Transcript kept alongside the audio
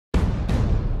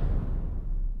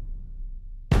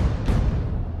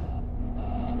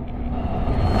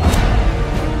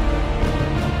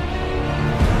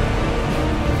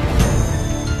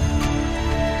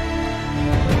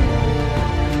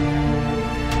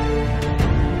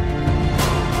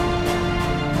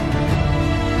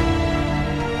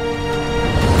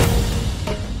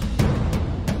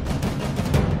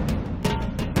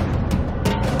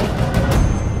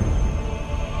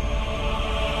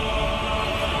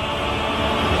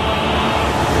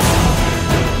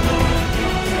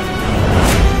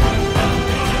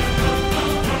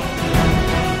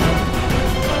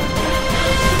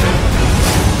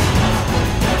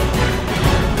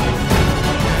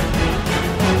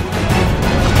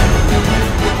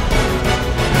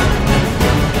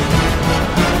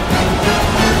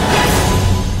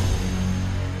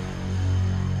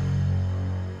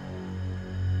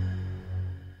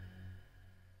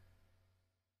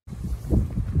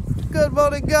Good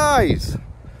morning, guys.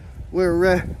 We're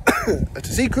at a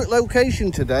secret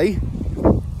location today,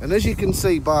 and as you can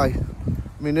see by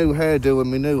my new hairdo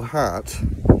and my new hat,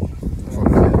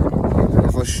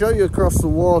 if I show you across the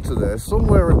water there,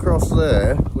 somewhere across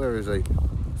there, where is he?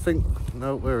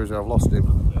 No, where is he? I've lost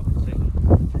him.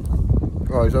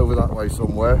 Oh, he's over that way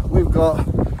somewhere. We've got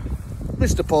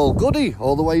Mr. Paul Goody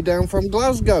all the way down from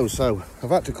Glasgow, so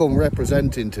I've had to come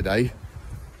representing today.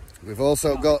 We've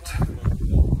also got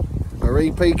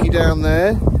Marie Peaky down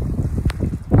there,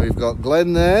 we've got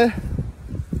Glenn there,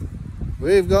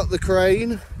 we've got the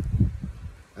crane,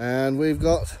 and we've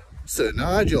got Sir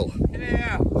Nigel.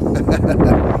 Yeah.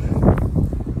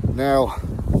 Now,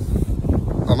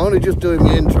 I'm only just doing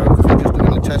the intro because we're just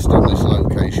doing a test on this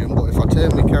location, but if I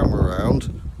turn my camera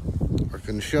around, I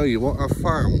can show you what I've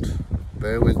found.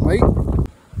 Bear with me.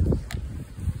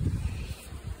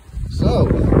 So,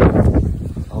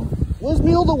 where's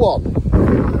my other one?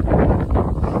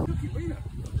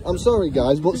 I'm sorry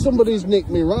guys, but somebody's nicked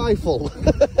my rifle.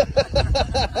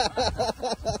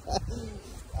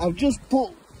 I've just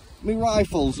put my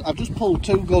rifles, I've just pulled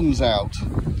 2 guns out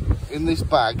in this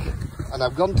bag, and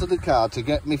I've gone to the car to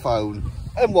get my phone,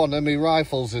 and one of my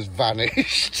rifles has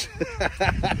vanished.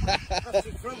 That's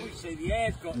the trouble, you see, the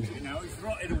air's got to it now, it's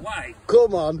rotted away.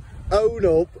 Come on, own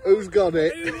up, who's got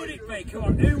it? Who would it be? Come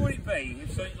on, who would it be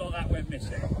if something like that went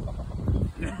missing?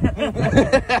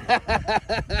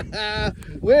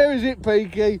 Where is it,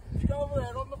 Peaky? It's over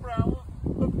there on the brow,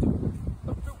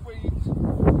 up the weeds.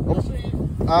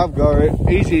 I've got it.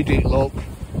 Easy it, look.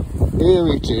 Here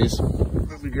it is.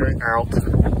 Let me get it out. The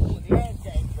air's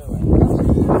getting to it.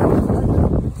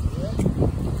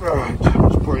 Right,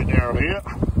 let's put it down here.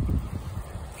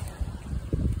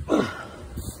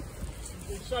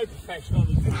 It's so professional.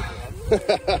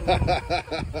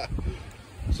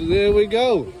 So there we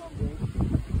go.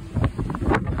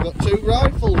 Got 2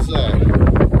 rifles there.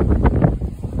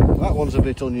 That one's a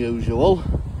bit unusual.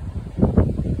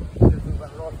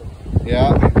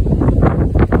 Yeah.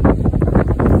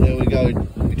 There we go.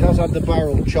 It has had the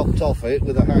barrel chopped off it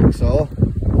with a hacksaw.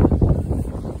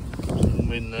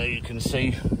 And in there you can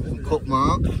see the cut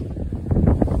mark.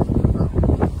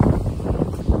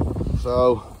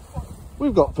 So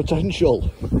we've got potential.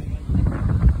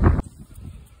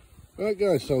 Right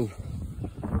guys, so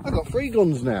I've got 3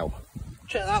 guns now.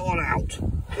 Check that one out.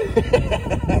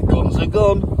 Gun's a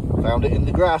gun. Found it in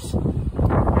the grass. And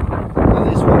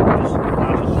this one, I just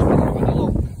been having a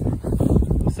look.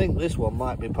 I think this one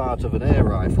might be part of an air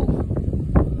rifle.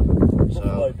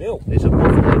 Buffalo Bill. It's a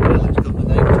Buffalo Bill. It's got the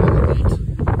name tag on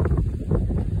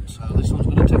it. So this one's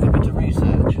going to take a bit of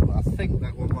research, but I think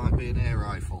that one might be an air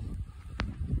rifle.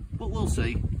 But we'll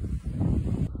see.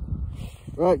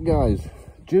 Right guys,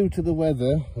 due to the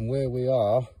weather and where we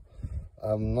are,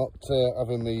 I'm not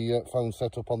having my phone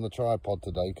set up on the tripod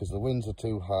today because the winds are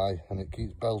too high and it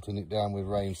keeps belting it down with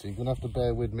rain, so you're going to have to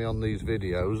bear with me on these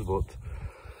videos, but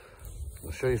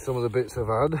I'll show you some of the bits I've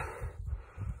had.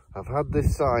 I've had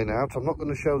this sign out. I'm not going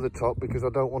to show the top because I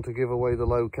don't want to give away the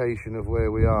location of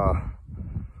where we are.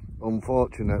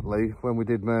 Unfortunately, when we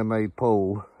did Mermaid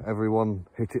Pool, everyone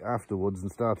hit it afterwards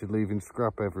and started leaving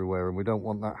scrap everywhere, and we don't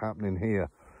want that happening here.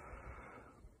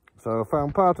 So I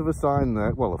found part of a sign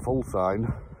there, well, a full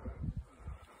sign,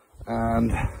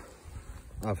 and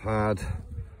I've had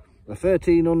a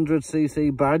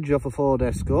 1300cc badge off a Ford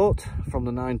Escort from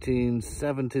the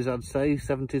 1970s, I'd say,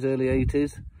 70s, early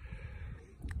 80s.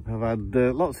 I've had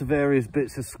lots of various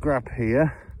bits of scrap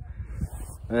here.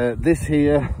 This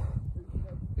here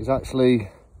is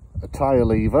actually a tyre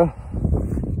lever,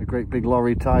 a great big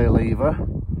lorry tyre lever.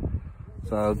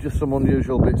 So just some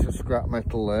unusual bits of scrap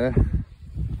metal there.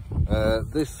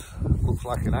 This looks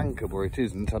like an anchor, but it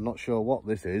isn't. I'm not sure what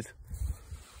this is.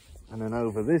 And then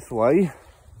over this way,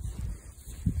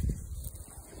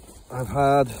 I've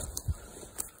had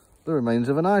the remains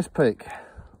of an ice pick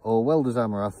or welder's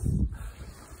hammer.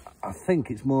 I think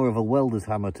it's more of a welder's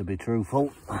hammer, to be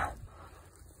truthful.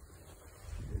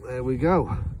 There we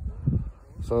go.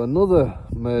 So another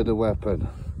murder weapon.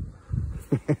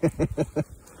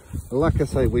 Like I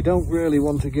say, we don't really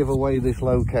want to give away this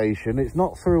location. It's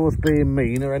not through us being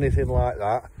mean or anything like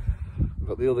that. We've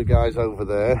got the other guys over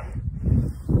there.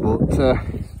 But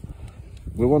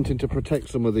we're wanting to protect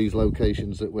some of these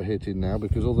locations that we're hitting now,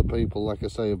 because other people, like I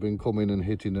say, have been coming and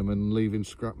hitting them and leaving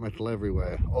scrap metal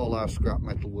everywhere. All our scrap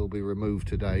metal will be removed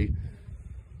today.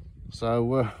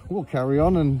 So we'll carry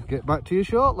on and get back to you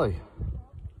shortly.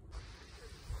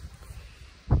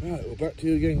 Right, we're back to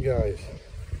you again, guys.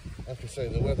 Like I say,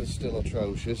 the weather's still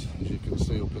atrocious, as you can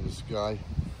see up in the sky.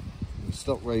 It's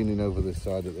stopped raining over this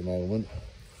side at the moment.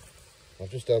 I've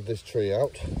just had this tree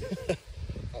out.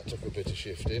 That took a bit of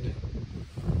shifting.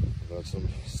 I've had some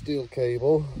steel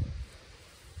cable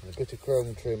and a bit of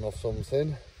chrome trim off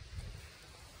something.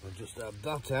 I've just had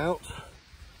that out.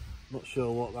 Not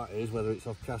sure what that is, whether it's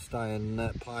off cast iron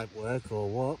pipe work or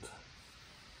what.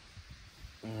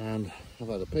 And I've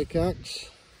had a pickaxe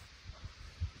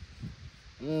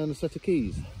and a set of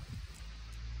keys.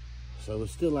 So we're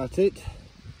still at it.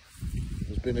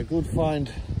 There's been a good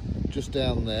find just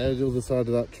down there, the other side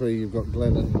of that tree. You've got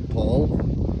Glenn and Paul.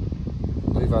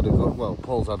 They've had a good, well,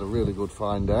 Paul's had a really good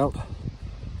find out.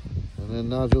 And then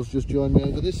Nigel's just joined me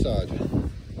over this side. So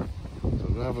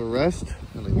I'm gonna have a rest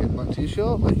and then get back to you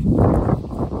shortly.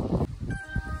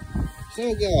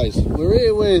 So guys, we're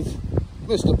here with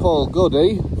Mr. Paul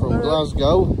Goody from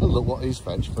Glasgow, and look what he's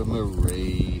fetched for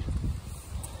Marie.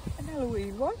 An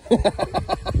Halloween one.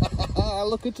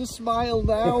 Look at her smile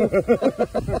now.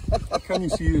 Can you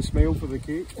see the smile for the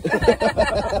cake?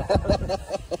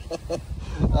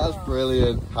 That's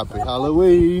brilliant. Happy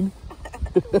Halloween.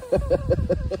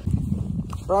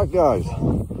 Right guys,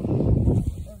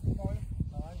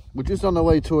 we're just on our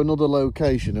way to another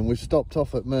location and we've stopped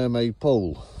off at Mermaid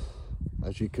Pool.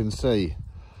 As you can see,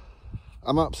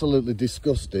 I'm absolutely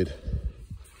disgusted.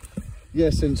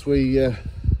 Yeah, since we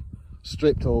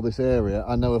stripped all this area,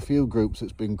 I know a few groups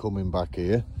that's been coming back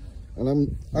here, and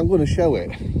I'm going to show it.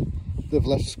 They've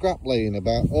left scrap laying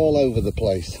about all over the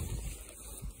place.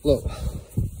 Look,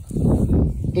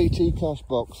 BT cash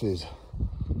boxes,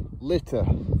 litter,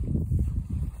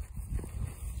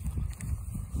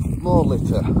 more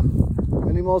litter.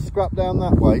 Any more scrap down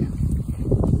that way?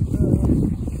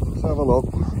 Let's have a look.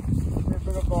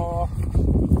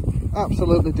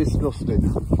 Absolutely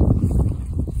disgusting.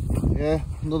 Yeah,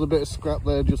 another bit of scrap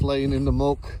there just laying in the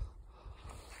muck.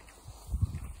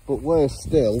 But worse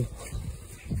still,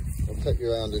 I'll take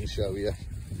you around and show you.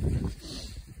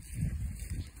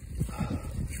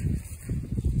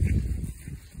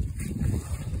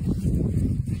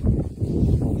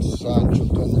 Sign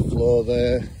chucked on the floor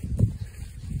there.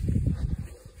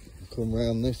 Come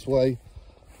round this way.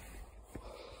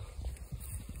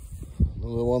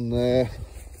 Another one there.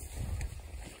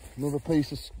 Another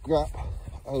piece of scrap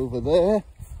over there.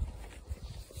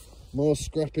 More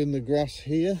scrap in the grass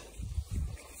here.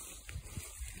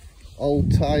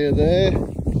 Old tyre there.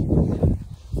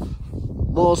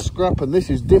 More scrap, and this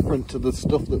is different to the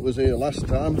stuff that was here last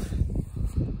time.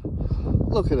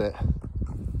 Look at it.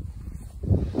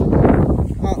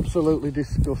 Absolutely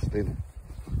disgusting.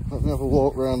 Let me have a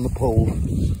walk around the pool.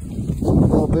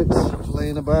 More bits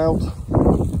laying about.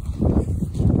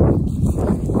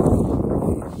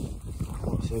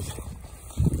 What's this?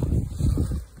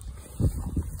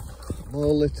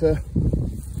 More litter.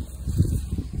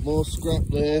 More scrap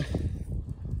there.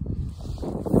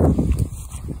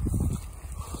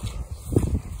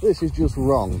 This is just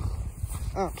wrong.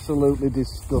 Absolutely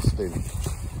disgusting.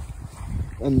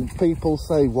 And people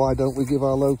say, why don't we give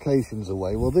our locations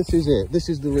away? Well, this is it. This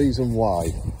is the reason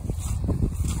why.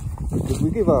 Because we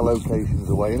give our locations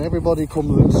away and everybody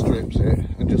comes and strips it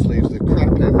and just leaves the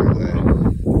crap everywhere.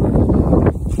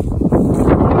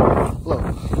 Look.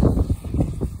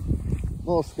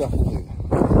 More scaffolding.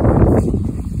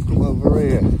 Come over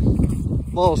here.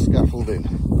 More scaffolding.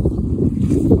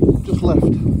 Just left.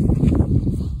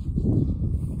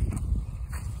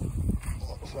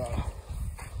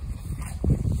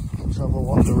 Let's have a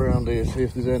wander around here, see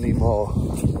if there's any more.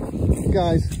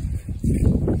 Guys,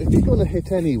 if you're going to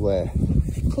hit anywhere,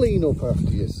 clean up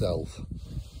after yourself.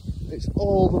 It's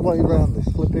all the way around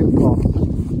this flipping pond.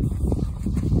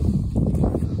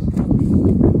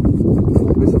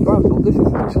 It's abandoned. This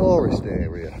is a tourist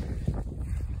area.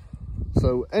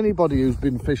 So anybody who's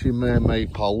been fishing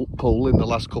Mermaid Pool in the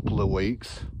last couple of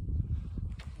weeks,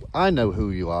 I know who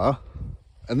you are.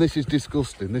 And this is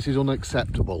disgusting. This is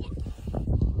unacceptable.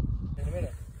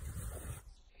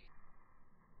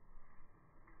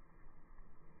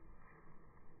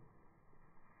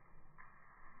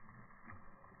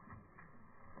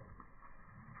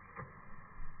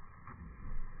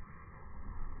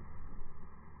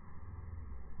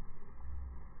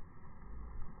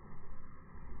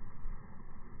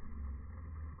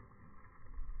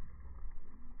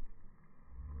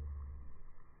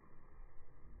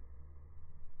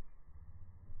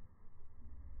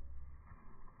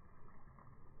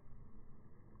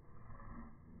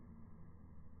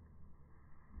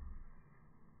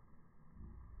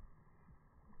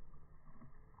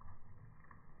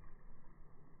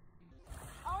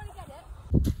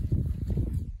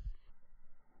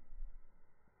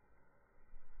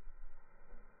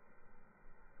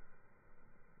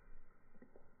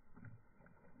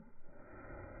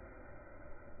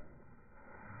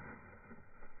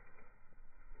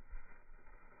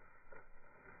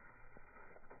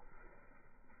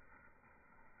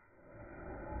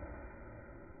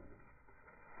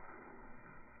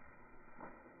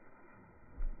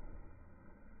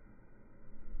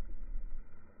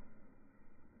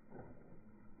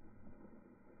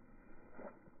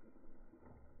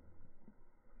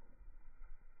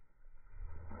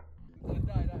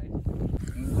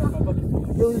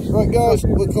 Cheers. Right guys,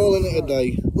 we're calling it a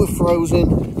day. We're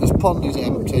frozen, this pond is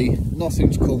empty,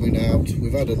 nothing's coming out,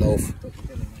 we've had enough.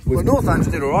 Well, Northants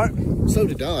did alright. So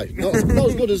did I. Not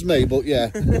as good as me, but yeah.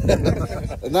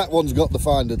 And that one's got the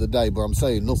find of the day, but I'm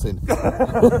saying nothing.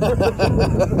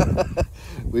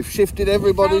 We've shifted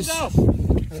everybody's...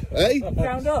 Hey?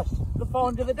 Found us, the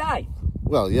find of the day.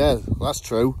 Well, yeah, that's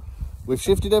true. We've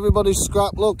shifted everybody's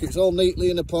scrap. Look, it's all neatly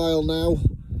in a pile now.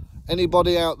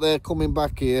 Anybody out there coming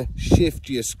back here, shift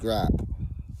your scrap.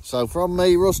 So from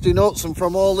me, Rusty Nuts, and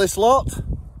from all this lot,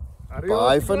 Adios.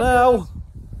 bye for now.